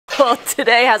Well,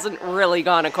 today hasn't really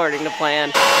gone according to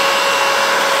plan.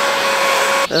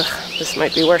 Ugh, this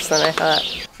might be worse than I thought.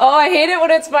 Oh, I hate it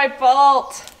when it's my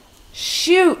fault.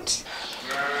 Shoot.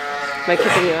 Am I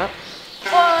keeping you up?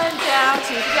 1 down, 2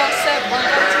 to go, 7, 1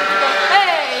 down, 2 to go,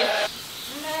 hey!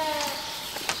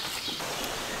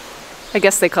 I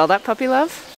guess they call that puppy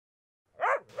love.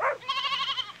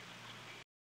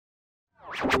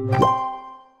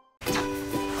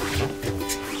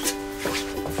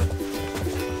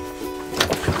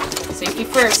 Safety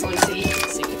first, Lucy.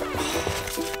 Safety first.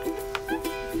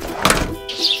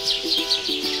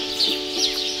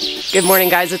 Good morning,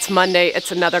 guys. It's Monday.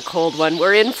 It's another cold one.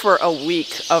 We're in for a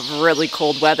week of really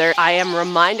cold weather. I am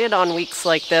reminded on weeks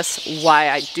like this why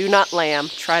I do not lamb,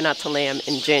 try not to lamb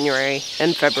in January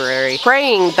and February.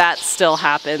 Praying that still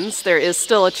happens. There is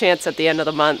still a chance at the end of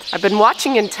the month. I've been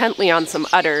watching intently on some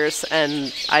udders,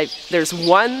 and there's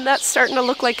one that's starting to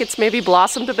look like it's maybe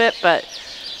blossomed a bit, but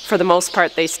for the most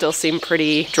part, they still seem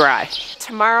pretty dry.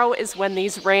 Tomorrow is when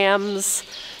these rams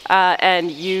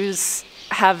and ewes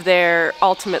have their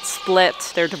ultimate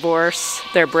split, their divorce,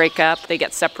 their breakup. They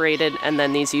get separated, and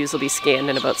then these ewes will be scanned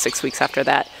in about 6 weeks after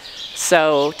that.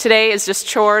 So today is just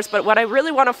chores, but what I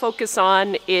really want to focus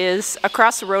on is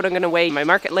across the road I'm going to weigh my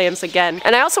market lambs again.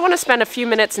 And I also want to spend a few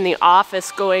minutes in the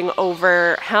office going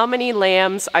over how many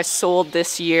lambs I sold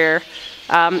this year.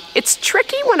 It's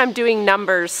tricky when I'm doing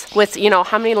numbers with, you know,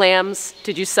 how many lambs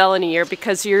did you sell in a year,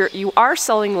 because you are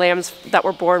selling lambs that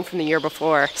were born from the year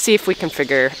before. See if we can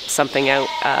figure something out,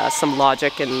 some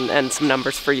logic and some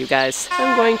numbers for you guys.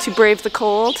 I'm going to brave the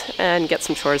cold and get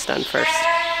some chores done first.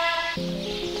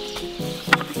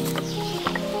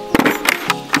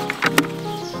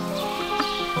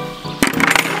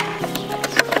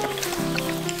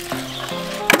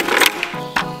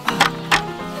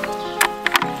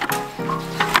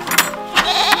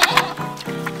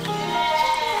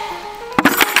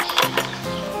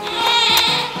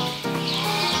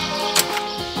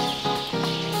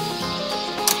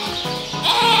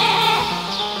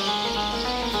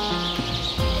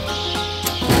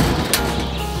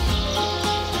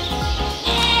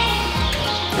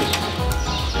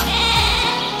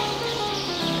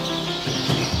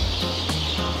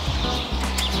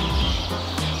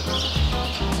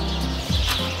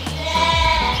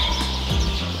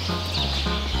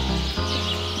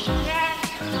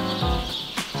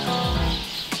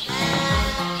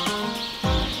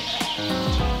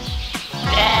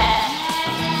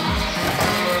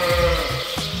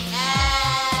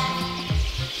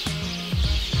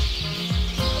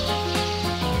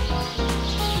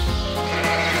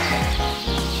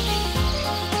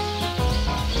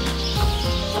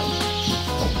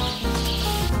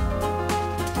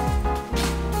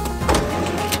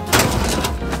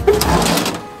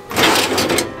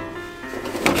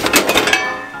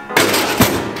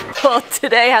 Well,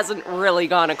 today hasn't really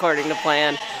gone according to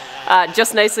plan.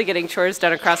 Just nicely getting chores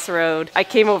done across the road. I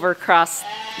came over across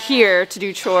here to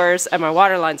do chores and my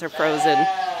water lines are frozen.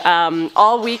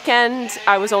 All weekend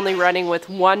I was only running with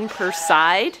one per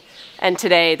side, and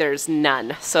today there's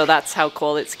none. So that's how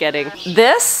cold it's getting.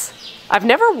 This, I've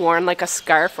never worn like a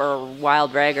scarf or a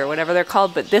wild rag or whatever they're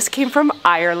called, but this came from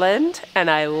Ireland and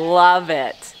I love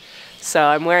it. So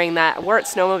I'm wearing that. I wore it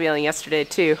snowmobiling yesterday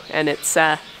too, and it's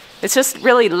just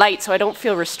really light, so I don't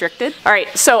feel restricted. All right,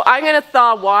 so I'm gonna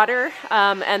thaw water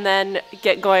and then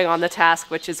get going on the task,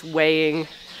 which is weighing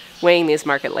these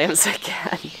market lambs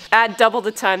again. Add double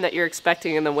the time that you're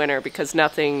expecting in the winter, because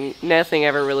nothing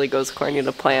ever really goes according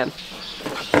to plan.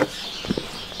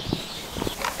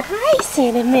 Hi,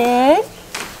 Cinnamon.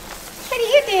 What are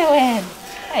you doing?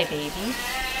 Hi, baby.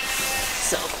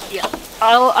 So yeah,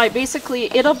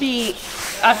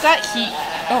 I've got heat.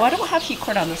 Oh, I don't have heat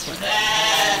cord on this one.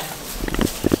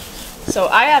 So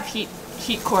I have heat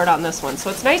cord on this one, so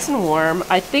it's nice and warm.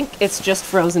 I think it's just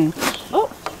frozen.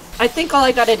 Oh, I think all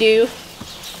I gotta do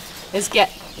is get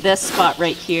this spot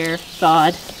right here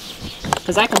thawed,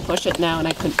 because I can push it now and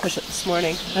I couldn't push it this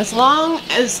morning. As long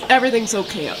as everything's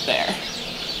okay up there.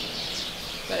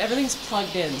 But everything's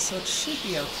plugged in, so it should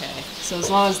be okay. So as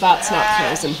long as that's not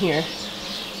frozen here.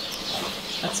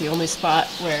 That's the only spot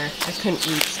where I couldn't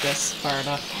reach this far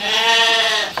enough.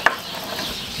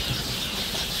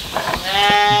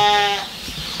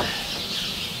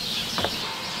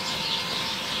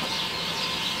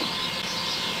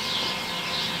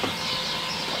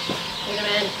 Bring him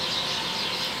in.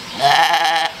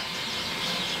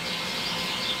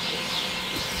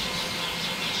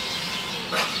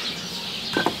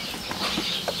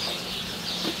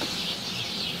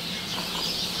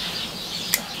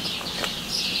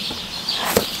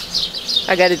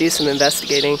 I gotta do some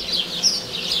investigating.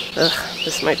 Ugh.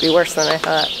 This might be worse than I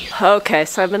thought. Okay,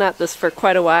 so I've been at this for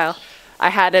quite a while. I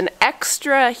had an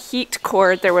extra heat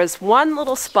cord. There was one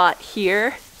little spot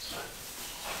here.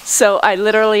 So I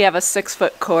literally have a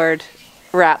 6-foot cord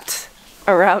wrapped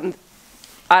around,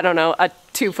 I don't know, a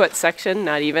 2-foot section,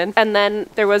 not even. And then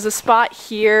there was a spot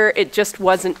here, it just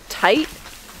wasn't tight.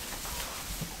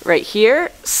 Right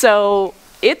here. So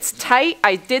it's tight.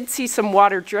 I did see some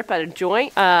water drip at a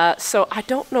joint. So I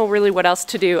don't know really what else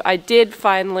to do. I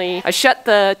shut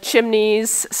the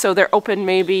chimneys so they're open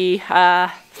maybe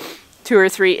 2 or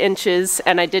 3 inches,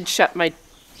 and I did shut my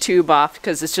tube off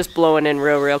because it's just blowing in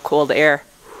real cold air.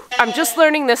 I'm just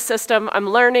learning this system. I'm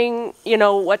learning, you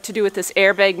know, what to do with this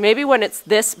airbag. Maybe when it's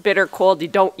this bitter cold, you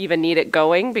don't even need it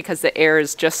going because the air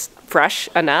is just fresh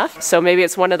enough. So maybe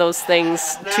it's one of those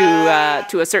things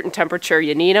to a certain temperature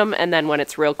you need them, and then when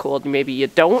it's real cold, maybe you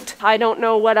don't. I don't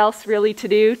know what else really to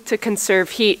do to conserve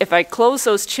heat. If I close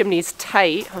those chimneys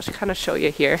tight, I'll just kind of show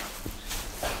you here.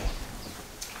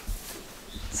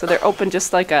 So they're open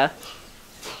just like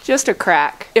just a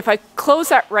crack. If I close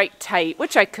that right tight,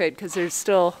 which I could because there's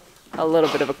still a little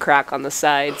bit of a crack on the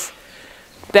sides,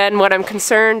 then what I'm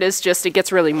concerned is just it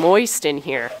gets really moist in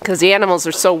here because the animals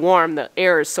are so warm, the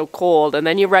air is so cold, and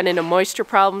then you run into moisture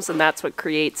problems, and that's what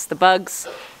creates the bugs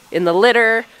in the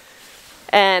litter.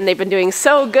 And they've been doing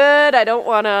so good, I don't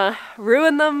want to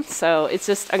ruin them, so it's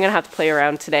just, I'm going to have to play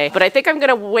around today. But I think I'm going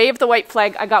to wave the white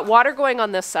flag. I got water going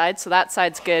on this side, so that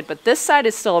side's good, but this side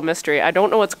is still a mystery. I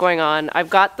don't know what's going on. I've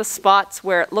got the spots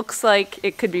where it looks like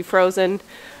it could be frozen.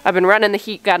 I've been running the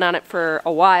heat gun on it for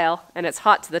a while, and it's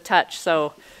hot to the touch,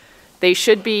 so they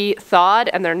should be thawed,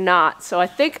 and they're not. So I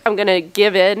think I'm going to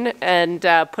give in and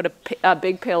put a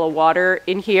big pail of water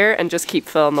in here and just keep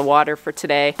filling the water for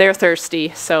today. They're thirsty,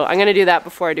 so I'm going to do that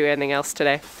before I do anything else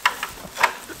today.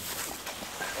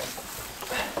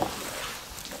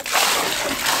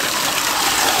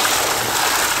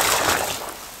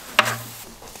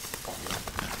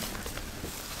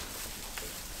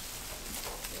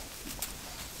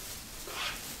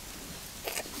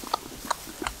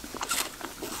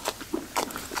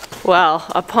 Well,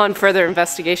 upon further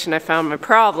investigation, I found my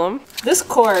problem. This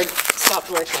cord stopped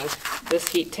working, this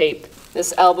heat tape.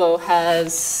 This elbow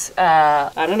has,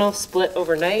 I don't know, split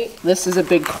overnight. This is a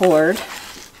big cord.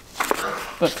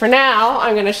 But for now,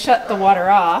 I'm gonna shut the water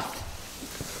off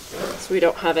so we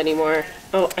don't have any more.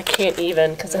 Oh, I can't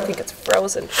even because I think it's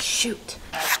frozen. Shoot,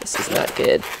 this is not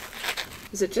good.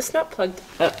 Is it just not plugged?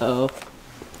 Uh-oh.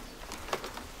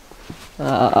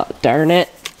 Darn it.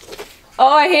 Oh,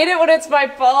 I hate it when it's my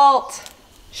fault.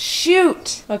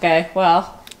 Shoot. Okay,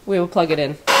 well, we will plug it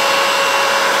in.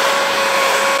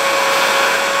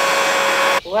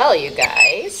 Well, you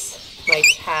guys, my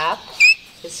tap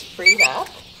is freed up.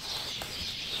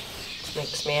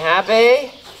 Makes me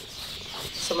happy.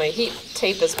 So my heat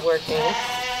tape is working.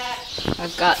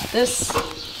 I've got this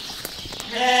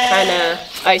kind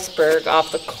of iceberg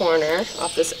off the corner,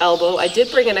 off this elbow. I did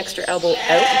bring an extra elbow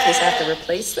out in case I have to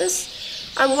replace this.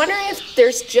 I'm wondering if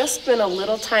there's just been a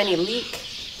little tiny leak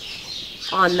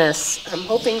on this. I'm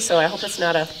hoping so. I hope it's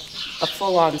not a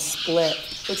full-on split,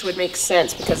 which would make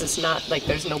sense because it's not like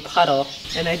there's no puddle.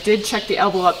 And I did check the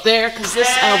elbow up there because this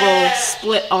elbow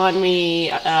split on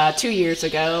me 2 years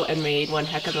ago and made one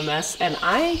heck of a mess. And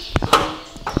I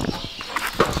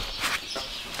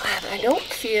don't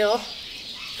feel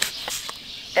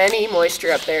any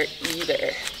moisture up there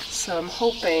either. So I'm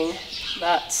hoping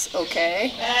that's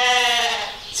okay.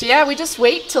 So yeah, we just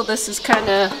wait till this is kind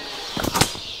of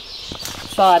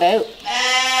thawed out.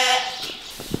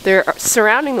 They're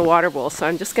surrounding the water bowl, so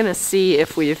I'm just gonna see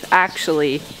if we've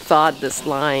actually thawed this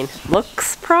line.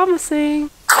 Looks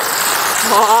promising.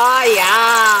 Oh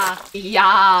yeah,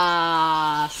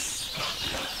 yes.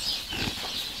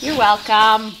 You're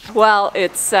welcome. Well,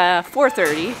 it's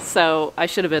 4:30, so I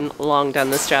should have been long done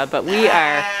this job, but we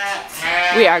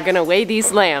are gonna weigh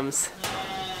these lambs.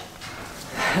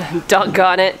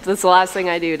 Doggone it, that's the last thing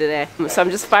I do today. So I'm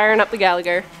just firing up the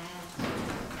Gallagher.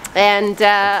 And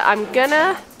I'm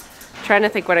trying to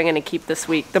think what I'm gonna keep this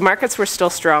week. The markets were still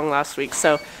strong last week,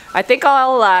 so I think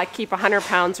I'll keep 100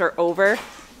 pounds or over.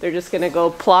 They're just gonna go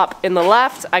plop in the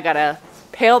left. I gotta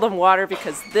pail them water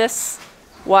because this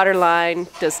water line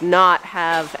does not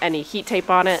have any heat tape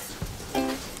on it.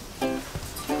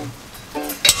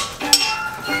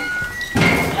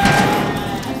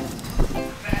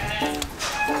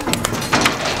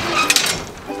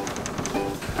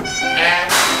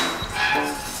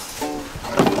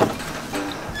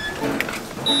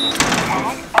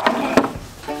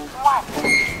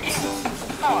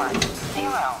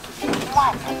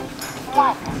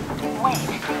 Wait,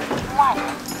 1,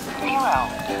 0,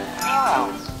 0,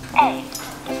 8.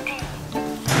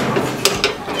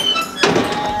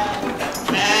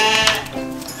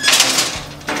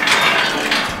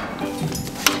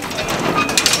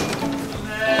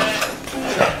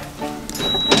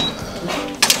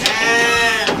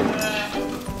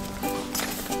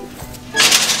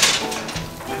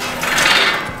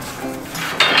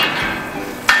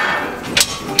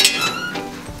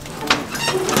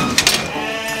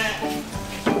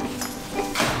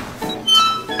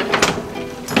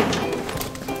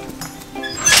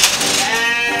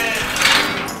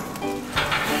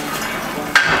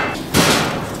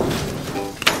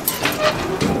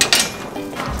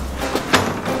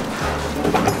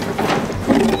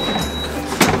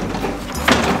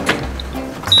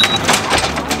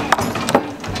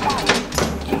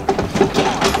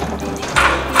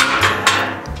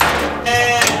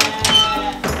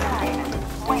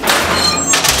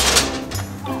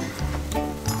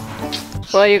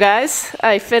 Well, you guys,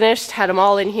 I finished, had them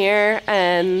all in here,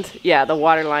 and yeah, the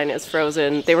water line is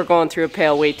frozen. They were going through a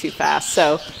pail way too fast,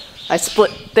 so I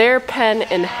split their pen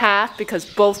in half because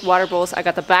both water bowls, I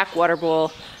got the back water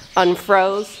bowl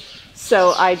unfroze.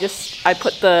 So I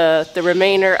put the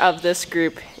remainder of this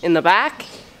group in the back.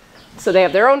 So they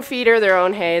have their own feeder, their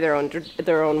own hay,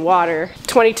 their own water.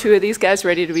 22 of these guys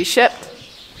ready to be shipped.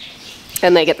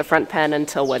 And they get the front pen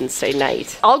until Wednesday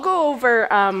night. I'll go over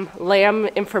lamb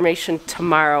information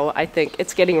tomorrow. I think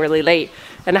it's getting really late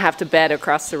and I have to bed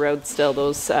across the road still,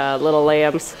 those little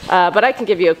lambs. But I can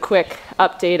give you a quick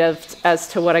update as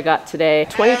to what I got today.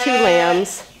 22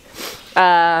 lambs.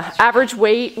 Average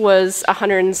weight was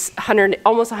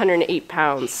almost 108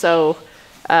 pounds. So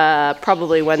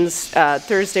probably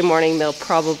Thursday morning they'll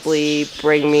probably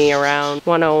bring me around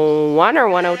 101 or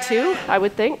 102, I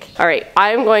would think. All right,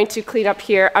 I'm going to clean up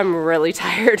here. I'm really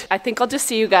tired. I think I'll just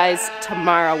see you guys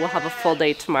tomorrow. We'll have a full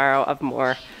day tomorrow of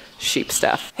more sheep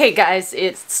stuff. Hey guys,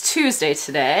 it's Tuesday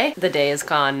today. The day has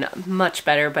gone much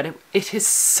better, but it is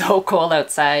so cold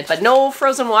outside. But no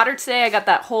frozen water today. I got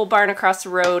that whole barn across the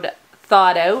road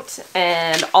thawed out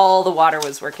and all the water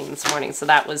was working this morning, so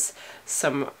that was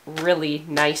some really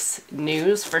nice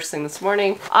news first thing this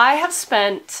morning. I have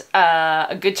spent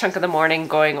a good chunk of the morning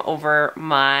going over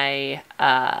my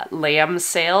lamb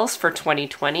sales for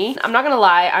 2020. I'm not gonna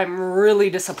lie, I'm really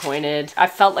disappointed. I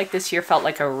felt like this year felt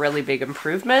like a really big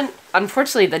improvement.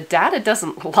 Unfortunately, the data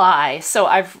doesn't lie, so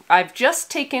I've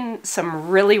just taken some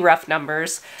really rough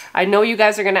numbers. I know you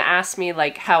guys are gonna ask me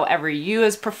like how every ewe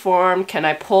has performed. Can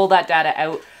I pull that data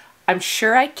out? I'm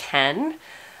sure I can.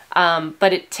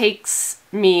 But it takes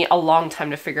me a long time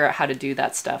to figure out how to do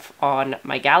that stuff on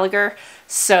my Gallagher.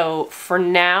 So for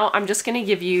now, I'm just going to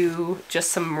give you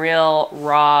just some real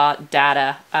raw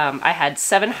data. I had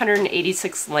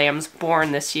 786 lambs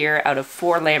born this year out of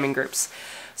 4 lambing groups.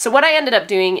 So what I ended up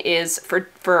doing is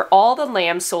for all the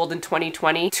lambs sold in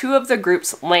 2020, 2 of the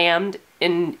groups lambed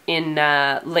in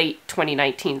late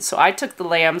 2019. So I took the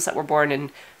lambs that were born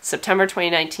in September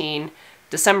 2019,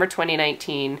 December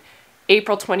 2019,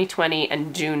 April 2020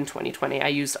 and June 2020. I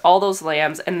used all those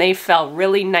lambs and they fell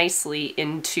really nicely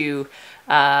into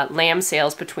lamb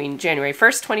sales between January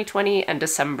 1st, 2020 and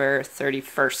December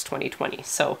 31st, 2020.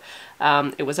 So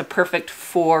it was a perfect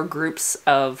 4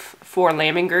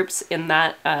 lambing groups in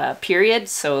that period.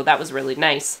 So that was really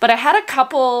nice. But I had a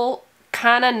couple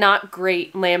kind of not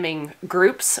great lambing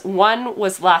groups. One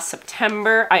was last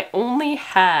September. I only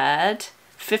had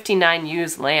 59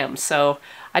 used lambs. So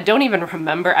I don't even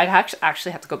remember. I'd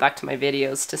actually have to go back to my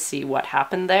videos to see what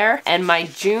happened there. And my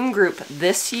June group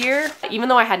this year, even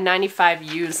though I had 95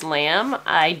 used lamb,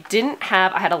 I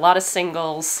had a lot of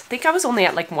singles. I think I was only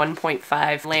at like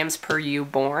 1.5 lambs per ewe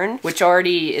born, which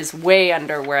already is way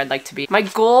under where I'd like to be. My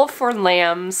goal for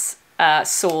lambs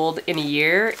sold in a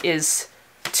year is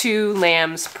 2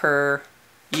 lambs per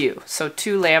ewe. So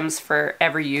 2 lambs for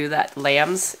every ewe that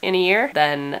lambs in a year.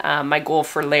 Then my goal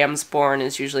for lambs born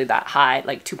is usually that high,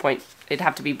 like it'd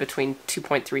have to be between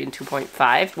 2.3 and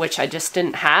 2.5, which I just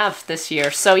didn't have this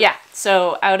year. So yeah,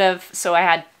 so I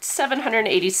had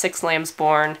 786 lambs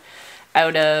born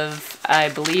out of, I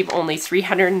believe, only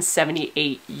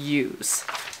 378 ewes.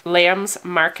 Lambs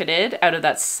marketed out of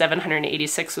that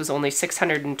 786 was only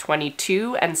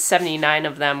 622, and 79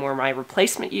 of them were my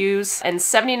replacement ewes. And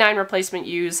 79 replacement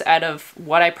ewes out of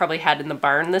what I probably had in the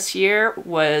barn this year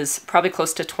was probably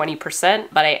close to 20%,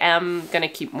 but I am going to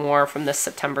keep more from this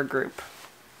September group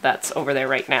that's over there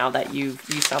right now that you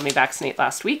saw me vaccinate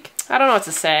last week. I don't know what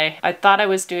to say. I thought I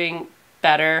was doing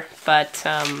better, but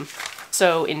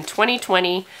so in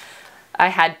 2020, I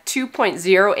had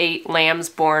 2.08 lambs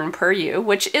born per ewe,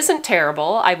 which isn't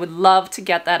terrible. I would love to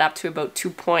get that up to about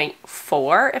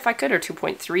 2.4 if I could, or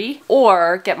 2.3,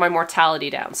 or get my mortality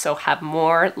down. So have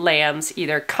more lambs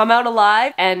either come out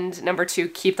alive, and number 2,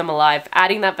 keep them alive.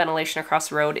 Adding that ventilation across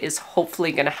the road is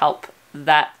hopefully going to help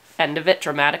that end of it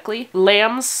dramatically.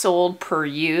 Lambs sold per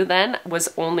ewe then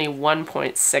was only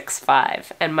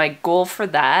 1.65, and my goal for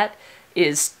that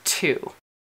is 2.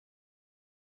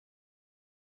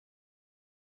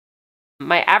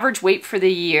 My average weight for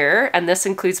the year, and this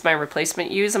includes my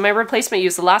replacement ewes, and my replacement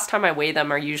ewes, the last time I weigh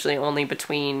them, are usually only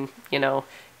between,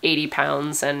 80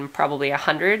 pounds and probably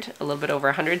 100, a little bit over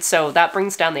 100, so that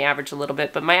brings down the average a little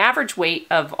bit, but my average weight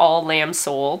of all lambs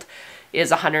sold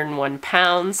is 101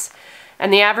 pounds,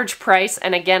 and the average price,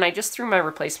 and again, I just threw my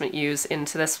replacement ewes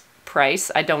into this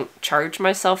price. I don't charge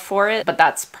myself for it, but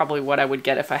that's probably what I would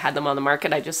get if I had them on the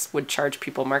market. I just would charge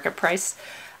people market price.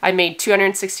 I made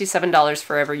 $267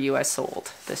 for every ewe I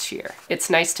sold this year. It's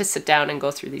nice to sit down and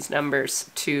go through these numbers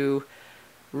to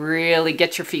really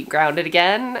get your feet grounded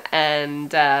again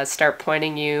and start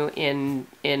pointing you in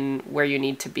where you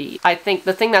need to be. I think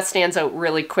the thing that stands out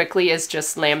really quickly is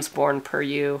just lambs born per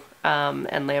ewe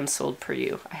and lambs sold per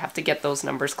ewe. I have to get those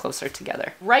numbers closer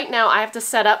together. Right now I have to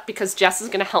set up because Jess is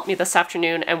going to help me this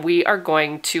afternoon, and we are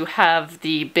going to have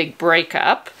the big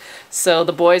breakup. So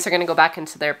the boys are going to go back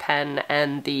into their pen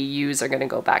and the ewes are going to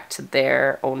go back to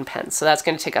their own pen. So that's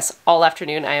going to take us all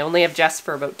afternoon. I only have Jess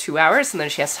for about 2 hours and then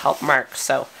she has to help Mark.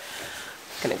 So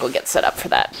I'm going to go get set up for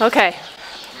that. Okay.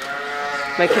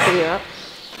 Am I keeping you up?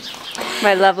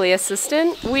 My lovely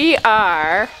assistant. We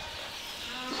are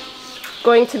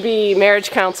going to be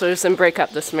marriage counselors and break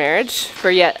up this marriage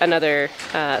for yet another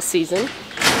season.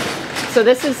 So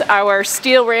this is our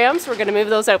steel rams. We're going to move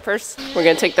those out first. We're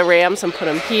going to take the rams and put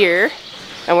them here.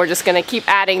 And we're just going to keep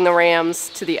adding the rams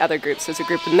to the other groups. There's a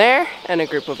group in there and a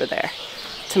group over there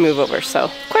to move over.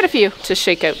 So quite a few to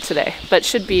shake out today. But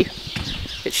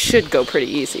it should go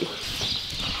pretty easy.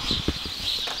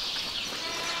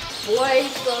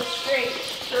 Boys go straight,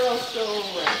 girls go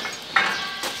right.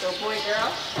 So boy,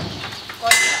 girl. Boy,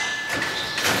 girl.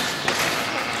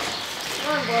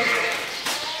 Come on, boys.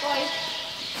 Boys.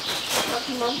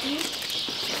 Monkey, monkey.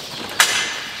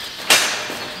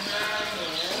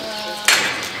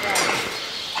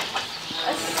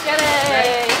 Let's get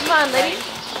it. Come on, lady.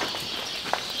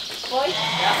 Boy.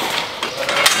 Yeah.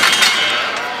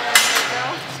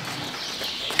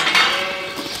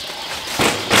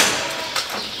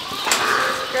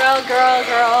 Girl, girl,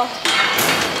 girl.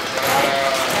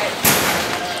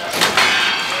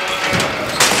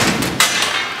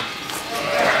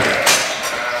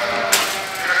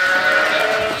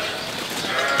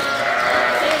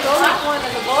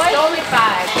 Only 5.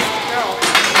 Girl.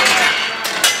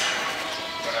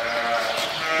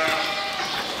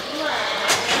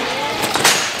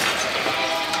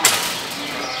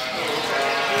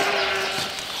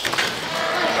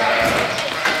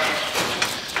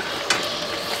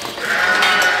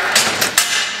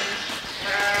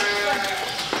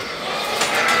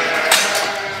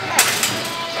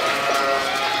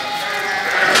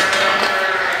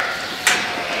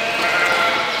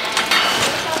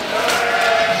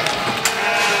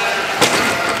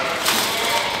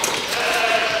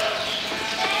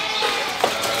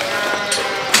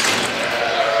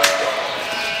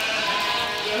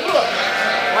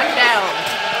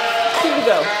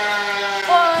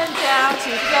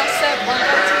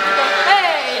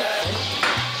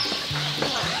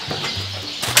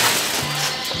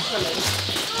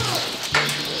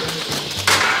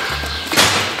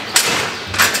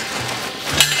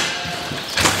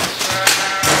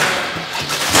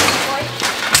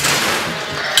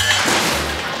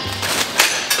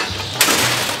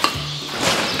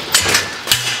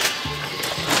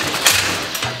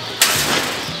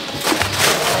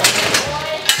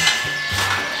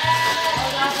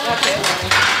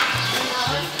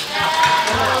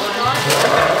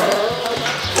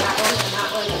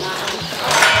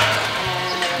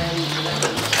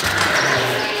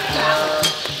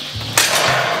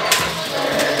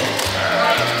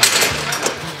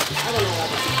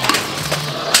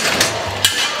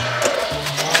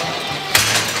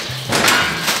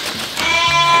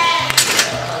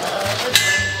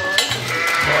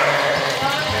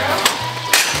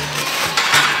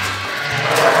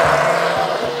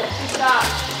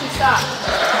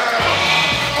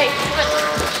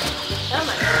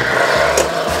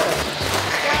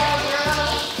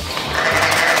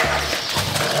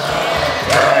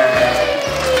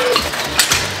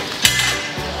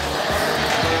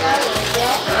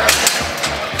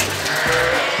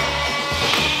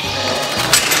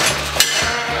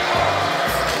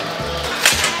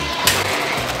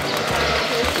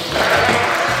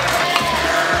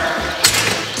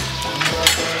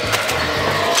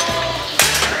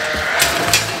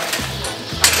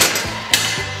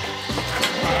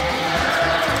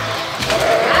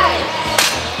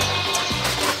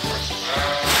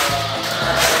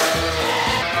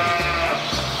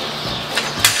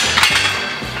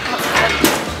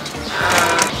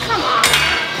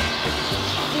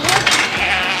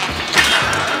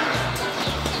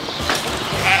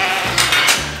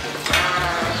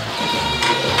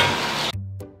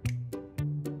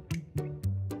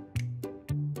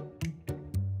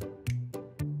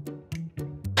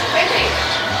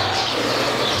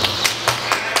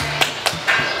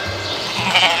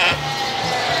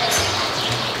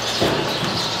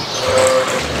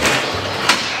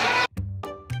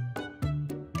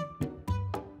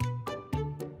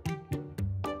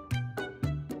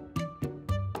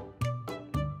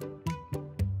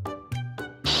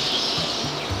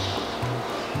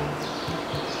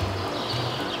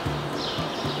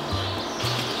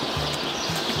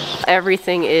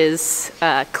 Everything is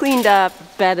cleaned up,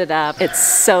 bedded up. It's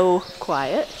so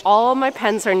quiet. All my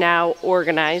pens are now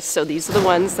organized. So these are the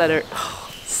ones that are,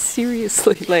 oh,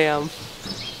 seriously, lamb.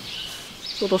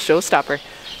 Little showstopper.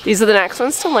 These are the next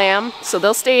ones to lamb. So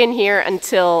they'll stay in here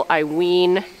until I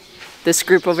wean this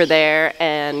group over there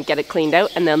and get it cleaned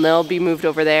out. And then they'll be moved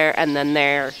over there and then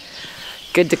they're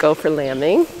good to go for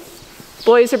lambing.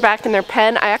 Boys are back in their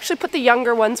pen. I actually put the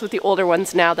younger ones with the older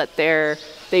ones now that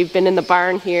they've been in the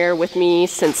barn here with me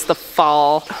since the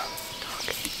fall.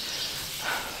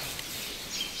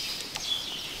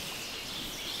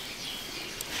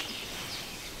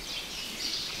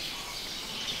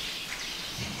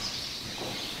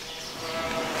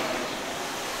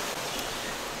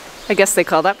 I guess they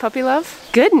call that puppy love.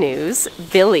 Good news,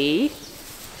 Billy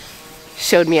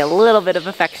showed me a little bit of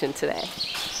affection today.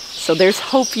 So there's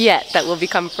hope yet that we'll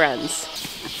become friends.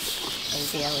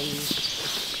 Hey, Billy.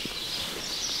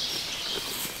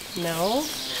 No?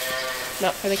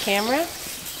 Not for the camera?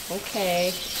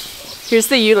 Okay. Here's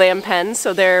the ewe lamb pen.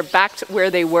 So they're back to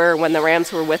where they were when the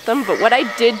rams were with them. But what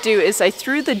I did do is I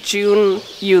threw the June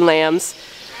ewe lambs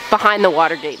behind the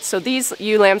water gate. So these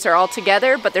ewe lambs are all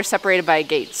together, but they're separated by a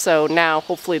gate. So now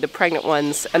hopefully the pregnant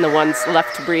ones and the ones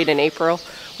left to breed in April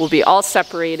will be all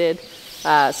separated.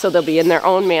 So they'll be in their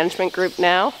own management group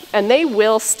now. And they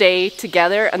will stay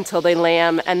together until they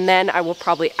lamb, and then I will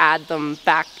probably add them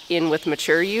back in with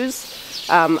mature ewes.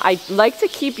 I like to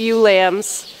keep ewe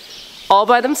lambs all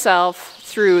by themselves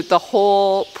through the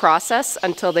whole process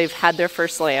until they've had their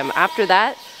first lamb. After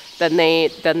that, then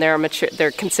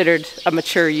they're considered a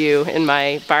mature ewe in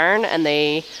my barn, and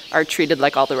they are treated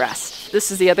like all the rest. This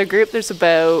is the other group. There's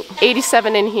about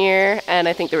 87 in here, and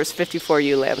I think there was 54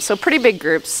 ewe lambs. So pretty big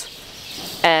groups.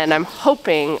 And I'm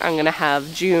hoping I'm gonna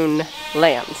have June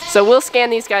lambs. So we'll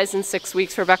scan these guys in 6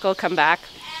 weeks. Rebecca will come back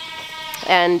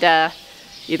and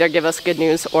either give us good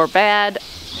news or bad.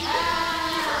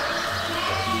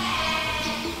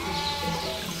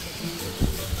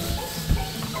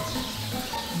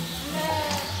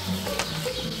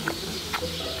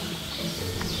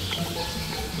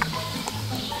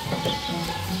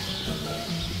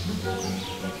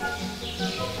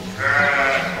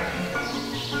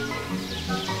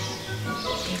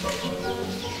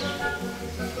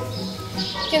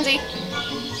 Kinsey,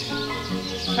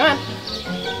 come on.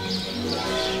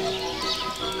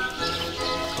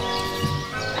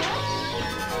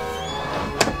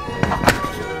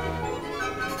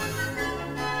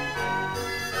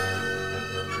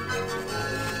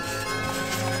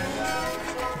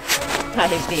 Hi,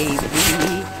 baby.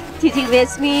 Did you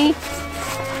miss me?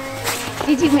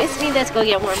 Did you miss me? Let's go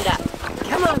get warmed up.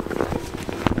 Come on.